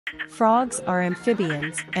Frogs are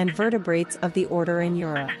amphibians and vertebrates of the order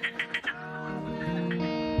Animalia.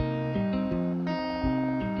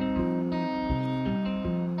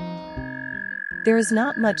 There is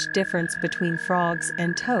not much difference between frogs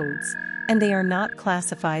and toads, and they are not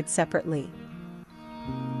classified separately.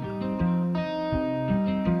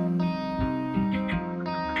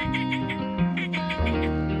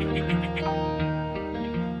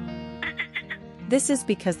 This is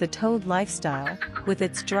because the toad lifestyle, with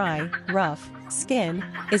its dry, rough skin,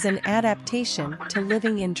 is an adaptation to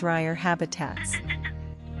living in drier habitats.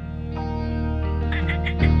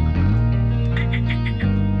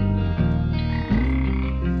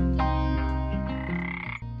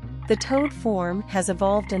 The toad form has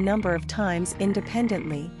evolved a number of times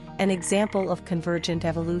independently, an example of convergent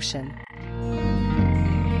evolution.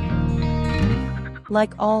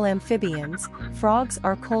 Like all amphibians, frogs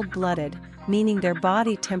are cold-blooded, meaning their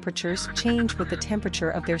body temperatures change with the temperature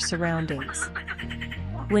of their surroundings.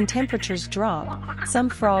 When temperatures drop, some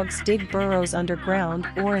frogs dig burrows underground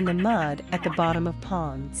or in the mud at the bottom of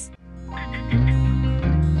ponds.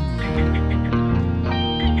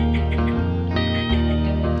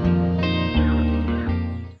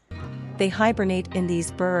 They hibernate in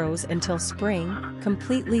these burrows until spring,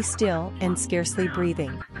 completely still and scarcely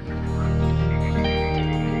breathing.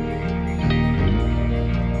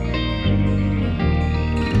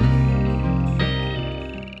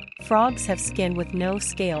 Frogs have skin with no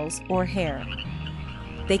scales or hair.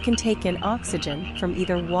 They can take in oxygen from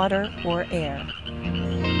either water or air.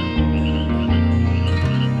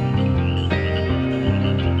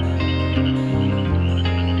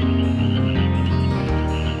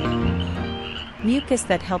 Mucus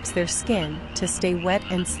that helps their skin to stay wet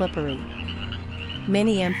and slippery.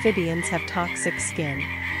 Many amphibians have toxic skin.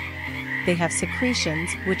 They have secretions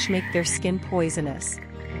which make their skin poisonous.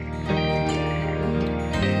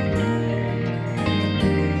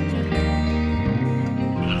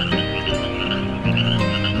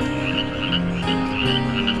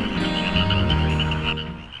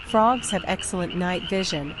 Frogs have excellent night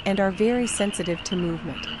vision and are very sensitive to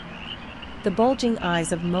movement. The bulging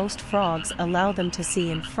eyes of most frogs allow them to see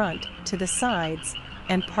in front, to the sides,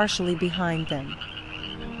 and partially behind them.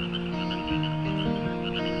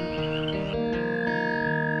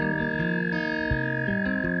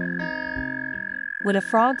 When a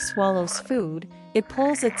frog swallows food, it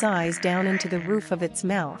pulls its eyes down into the roof of its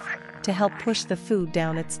mouth to help push the food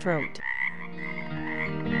down its throat.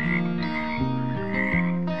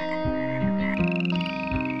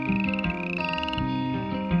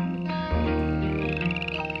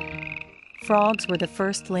 Frogs were the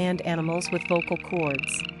first land animals with vocal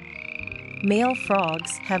cords. Male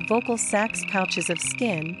frogs have vocal sacs, pouches of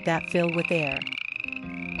skin that fill with air.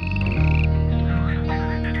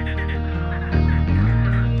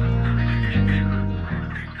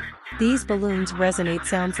 These balloons resonate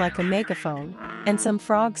sounds like a megaphone, and some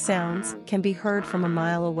frog sounds can be heard from a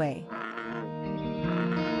mile away.